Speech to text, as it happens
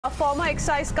A former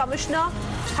Excise Commissioner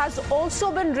has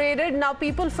also been raided. Now,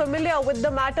 people familiar with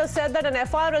the matter said that an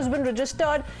FIR has been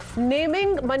registered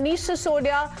naming Manish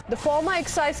Sisodia, the former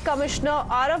Excise Commissioner,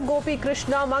 Arav Gopi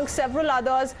Krishna, among several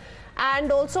others,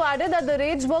 and also added that the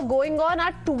raids were going on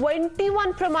at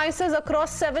 21 premises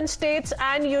across 7 states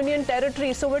and union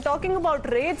territories. So we're talking about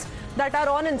raids that are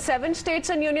on in 7 states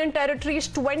and union territories,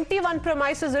 21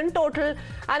 premises in total.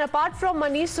 And apart from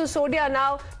Manish Sisodia,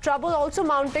 now trouble also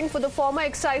mounting for the former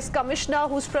Excise Commissioner,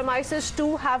 whose premises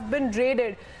too have been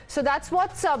raided. So that's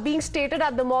what's being stated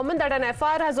at the moment, that an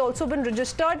FIR has also been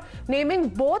registered naming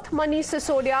both Manish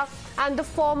Sisodia and the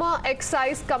former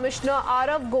Excise Commissioner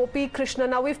Arav Gopi Krishna.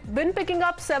 Now, we've been picking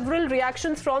up several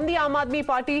reactions from the Aam Aadmi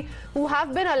Party who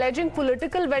have been alleging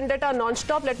political vendetta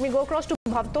non-stop. Let me go across to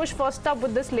Bhavtosh first up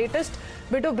with this latest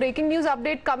bit of breaking news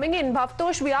update coming in.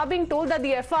 Bhavtosh, we are being told that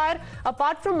the FIR,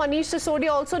 apart from Manish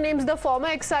Sisodia, also names the former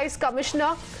Excise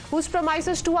Commissioner, whose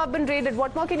premises too have been raided.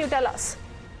 What more can you tell us?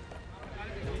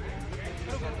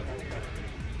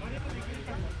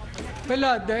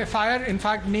 Well, the FIR in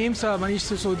fact names Manish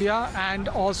Sisodia and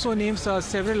also names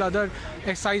several other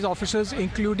excise officials,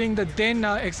 including the then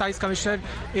Excise Commissioner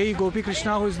A. Gopi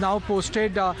Krishna, who is now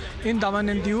posted in Daman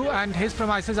and Diu, and his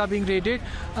premises are being raided.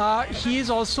 He is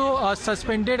also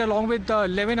suspended along with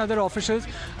 11 other officials.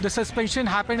 The suspension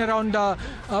happened around a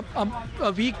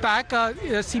week back.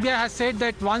 CBI has said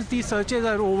that once these searches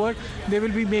are over, they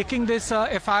will be making this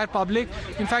FIR public.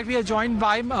 In fact, we are joined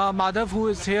by Madhav, who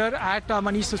is here at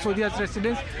Manish Sisodia's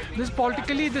residence.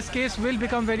 Politically, this case will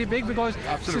become very big because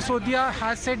Sisodia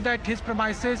has said that his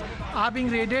premises are being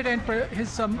raided and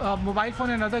his mobile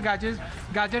phone and other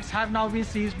gadgets have now been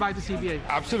seized by the CBI.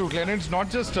 Absolutely, and it's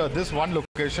not just this one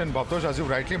location, Bhavtosh, as you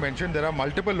rightly mentioned, there are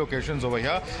multiple locations over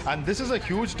here, and this is a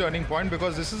huge turning point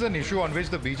because this is an issue on which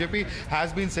the BJP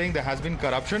has been saying there has been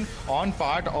corruption on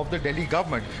part of the Delhi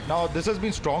government. Now, this has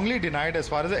been strongly denied as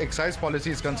far as the excise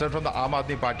policy is concerned from the Aam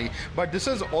Aadmi Party, but this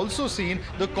has also seen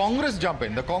the Congress jump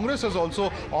in. The Congress has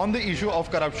also, on the issue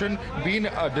of corruption, been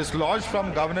dislodged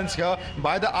from governance here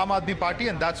by the Aam Aadmi Party,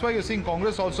 and that's why you're seeing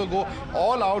Congress also go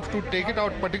all out to take it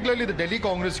out, particularly the Delhi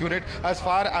Congress unit, as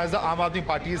far as the Aam Aadmi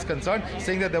Party is concerned,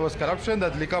 saying that there was corruption,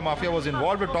 that liquor mafia was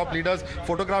involved with top leaders.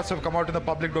 Photographs have come out in the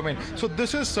public domain. So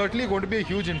this is certainly going to be a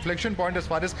huge inflection point as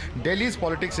far as Delhi's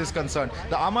politics is concerned.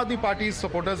 The Aam Aadmi Party's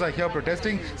supporters are here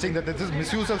protesting, saying that this is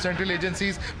misuse of central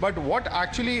agencies. But what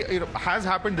actually has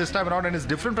happened this time around and is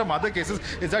different from other cases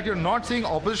is that you're not seeing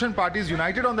opposition parties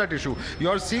united on that issue.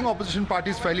 You're seeing opposition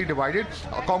parties fairly divided.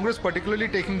 Congress particularly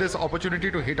taking this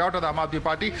opportunity to hit out at the Aam Aadmi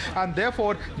Party, and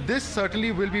therefore this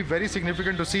certainly will be very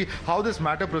significant to see how this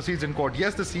matter proceeds in court.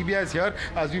 Yes, the CBI is here,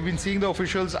 as we've been seeing the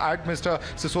officials at Mr.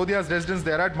 Sisodia's residence.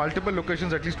 They're at multiple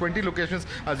locations, at least 20 locations,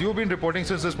 as you've been reporting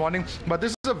since this morning. But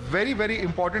this is a very, very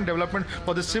important development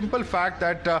for the simple fact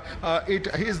that it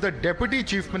is the Deputy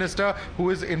Chief Minister who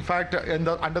is in fact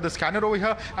under the scanner over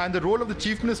here, and the role of the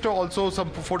Chief Minister also, some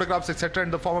photographs, etc.,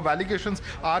 in the form of allegations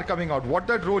are coming out. What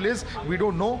that role is, we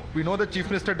don't know. We know that Chief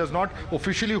Minister does not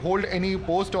officially hold any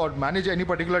post or manage any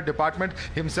particular department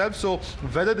himself. So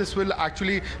whether this will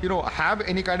actually, have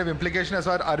any kind of implication as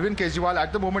far as Arvind Kejriwal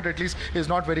at the moment at least is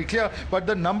not very clear. But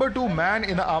the number 2 man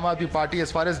in the Aam Aadmi Party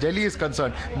as far as Delhi is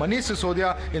concerned, Manish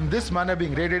Sisodia, in this manner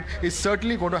being raided, is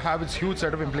certainly going to have its huge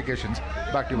set of implications.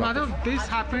 Back to you, Madhav, this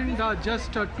happened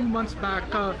just 2 months back.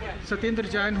 Satyendra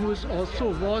Jain, who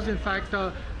was in fact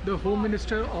the Home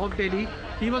Minister of Delhi,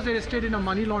 he was arrested in a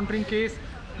money laundering case.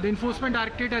 The Enforcement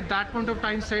Directorate at that point of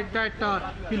time said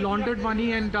that he laundered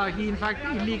money and he in fact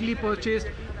illegally purchased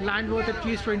land worth at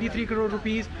least 23 crore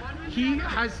rupees.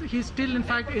 He's still in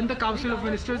fact in the Council of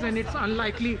Ministers, and it's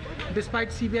unlikely, despite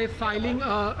CBI filing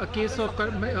a case of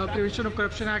Prevention of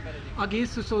Corruption Act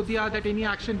against Sisodia, that any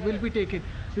action will be taken.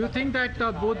 Do you think that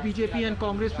both BJP and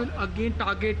Congress will again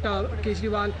target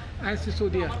Kejriwal and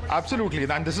Sisodia? Absolutely,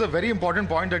 and this is a very important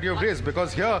point that you have raised,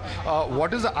 because here,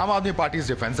 what is the Aam Aadmi Party's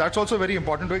defense? That's also very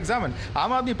important to examine.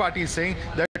 Aam Aadmi Party is saying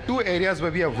that 2 areas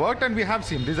where we have worked and we have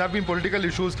seen these have been political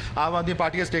issues. Aam Aadmi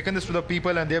Party has taken this to the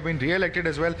people and they have been re-elected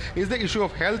as well, is the issue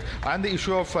of health and the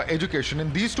issue of education.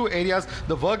 In these 2 areas,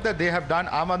 the work that they have done,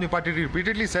 Aam Aadmi Party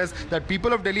repeatedly says that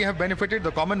people of Delhi have benefited,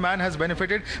 the common man has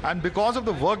benefited, and because of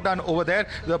the work done over there,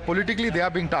 politically they are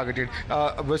being targeted.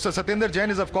 Mr. Satyendra Jain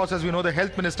is, of course, as we know, the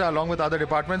health minister along with other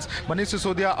departments. Manish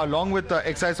Sisodia along with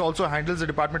excise also handles the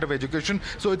Department of Education.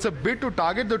 So it's a bid to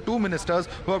target the two ministers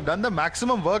who have done the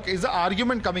maximum work, is the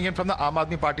argument coming in from the Aam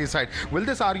Aadmi Party side. Will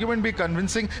this argument be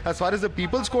convincing as far as the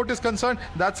People's Court is concerned?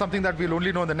 That's something that we'll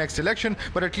only know in the next election.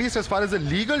 But at least as far as the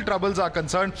legal troubles are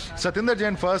concerned, Satyendra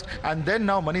Jain first and then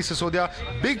now Manish Sisodia,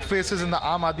 big faces in the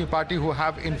Aam Aadmi Party who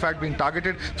have in fact been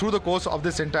targeted through the course of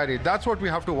this entire day. That's what we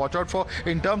have to watch out for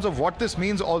in terms of what this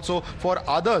means also for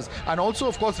others. And also,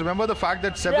 of course, remember the fact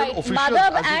that several officials...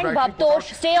 Madhav and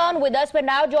Bhavtosh, stay on with us. We're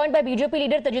now joined by BJP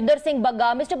leader Tajinder Singh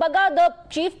Bagga. Mr. Bagga, the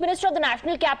Chief Minister of the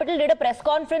National Capital did a press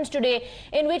conference today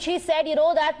in which he said,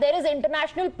 that there is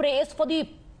international praise for the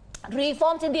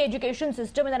reforms in the education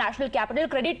system in the National Capital.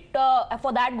 Credit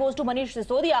for that goes to Manish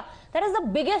Sisodia. That is the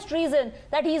biggest reason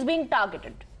that he is being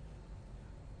targeted.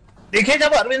 देखिए,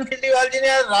 जब अरविंद केजरीवाल जी ने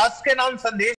राष्ट्र के नाम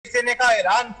संदेश देने का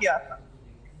ऐलान किया था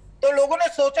तो लोगों ने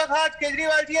सोचा था आज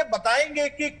केजरीवाल जी ये बताएंगे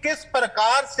कि किस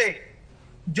प्रकार से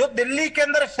जो दिल्ली के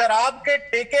अंदर शराब के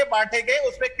ठेके बांटे गए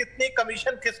उसमें कितनी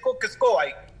कमीशन किसको किसको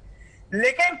आई।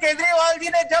 लेकिन केजरीवाल जी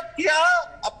ने जब किया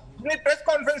अपनी प्रेस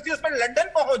कॉन्फ्रेंस थी, उसमें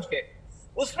लंदन पहुंच गए,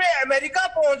 उसमें अमेरिका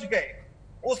पहुंच गए,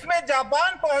 उसमें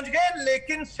जापान पहुंच गए,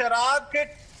 लेकिन शराब के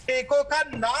ठेकों का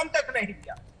नाम तक नहीं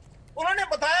लिया। उन्होंने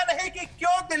बताया नहीं कि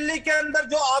क्यों दिल्ली के अंदर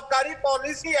जो आबकारी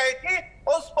पॉलिसी आई थी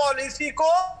उस पॉलिसी को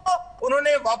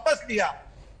उन्होंने वापस लिया।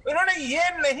 उन्होंने ये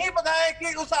नहीं बताया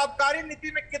कि उस आबकारी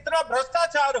नीति में कितना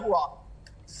भ्रष्टाचार हुआ।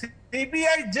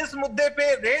 सीबीआई जिस मुद्दे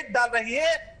पे रेड डाल रही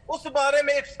है उस बारे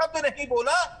में एक शब्द नहीं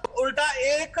बोला, उल्टा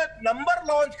एक नंबर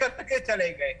लॉन्च करके चले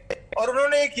गए। और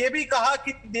उन्होंने एक ये भी कहा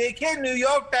कि देखिए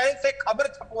न्यूयॉर्क टाइम्स से खबर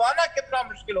छपवाना कितना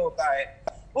मुश्किल होता है।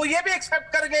 वो ये भी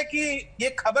एक्सेप्ट कर गए कि ये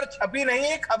खबर छपी नहीं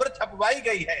है, खबर छपवाई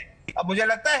गई है। अब मुझे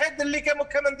लगता है दिल्ली के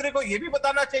मुख्यमंत्री को ये भी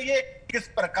बताना चाहिए किस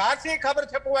प्रकार से खबर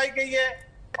छपवाई गई है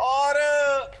और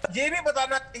ये भी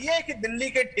बताना चाहिए कि दिल्ली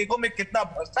के ठेकों में कितना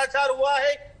भ्रष्टाचार हुआ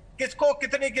है, किसको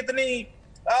कितनी कितनी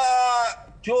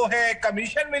जो है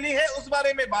कमीशन मिली है, उस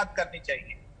बारे में बात करनी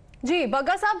चाहिए। जी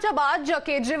बग्गा साहब, जब आज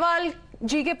केजरीवाल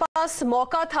जी के पास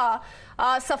मौका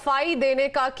था सफाई देने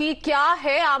का कि क्या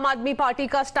है आम आदमी पार्टी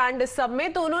का स्टैंड इस सब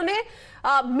में, तो उन्होंने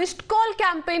मिस्ड कॉल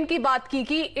कैंपेन की बात की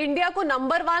कि इंडिया को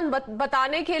नंबर 1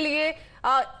 बताने के लिए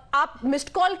आप मिस्ड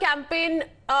कॉल कैंपेन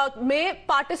में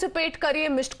पार्टिसिपेट करिए,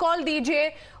 मिस्ड कॉल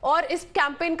दीजिए और इस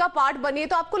कैंपेन का पार्ट बनिए।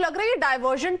 तो आपको लग रहा है ये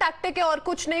डाइवर्जन टैक्टिक है और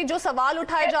कुछ नहीं? जो सवाल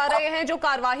उठाए जा रहे हैं, जो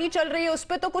कार्यवाही चल रही है, उस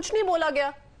पर तो कुछ नहीं बोला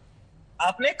गया।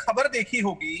 आपने खबर देखी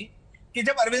होगी कि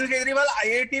जब अरविंद केजरीवाल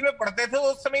आईआईटी में पढ़ते थे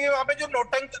उस समय वहां पे जो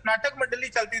नाटक मंडली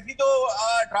चलती थी, जो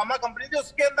ड्रामा कंपनी थी,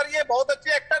 उसके अंदर ये बहुत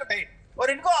अच्छे एक्टर थे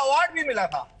और इनको अवार्ड भी मिला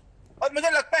था। और मुझे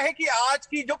लगता है कि आज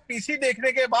की जो पीसी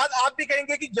देखने के बाद आप भी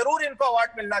कहेंगे कि जरूर इनको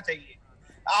अवार्ड मिलना चाहिए।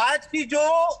 आज की जो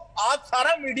आप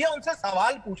सारा मीडिया उनसे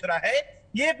सवाल पूछ रहा है,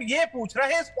 ये पूछ रहा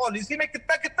है इस पॉलिसी में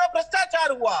कितना कितना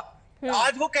भ्रष्टाचार हुआ।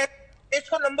 आज वो कहते देश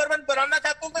को नंबर 1 बनाना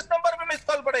चाहते हो तो इस नंबर में मिस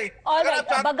कॉल पड़े।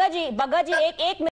 और बग्गा जी एक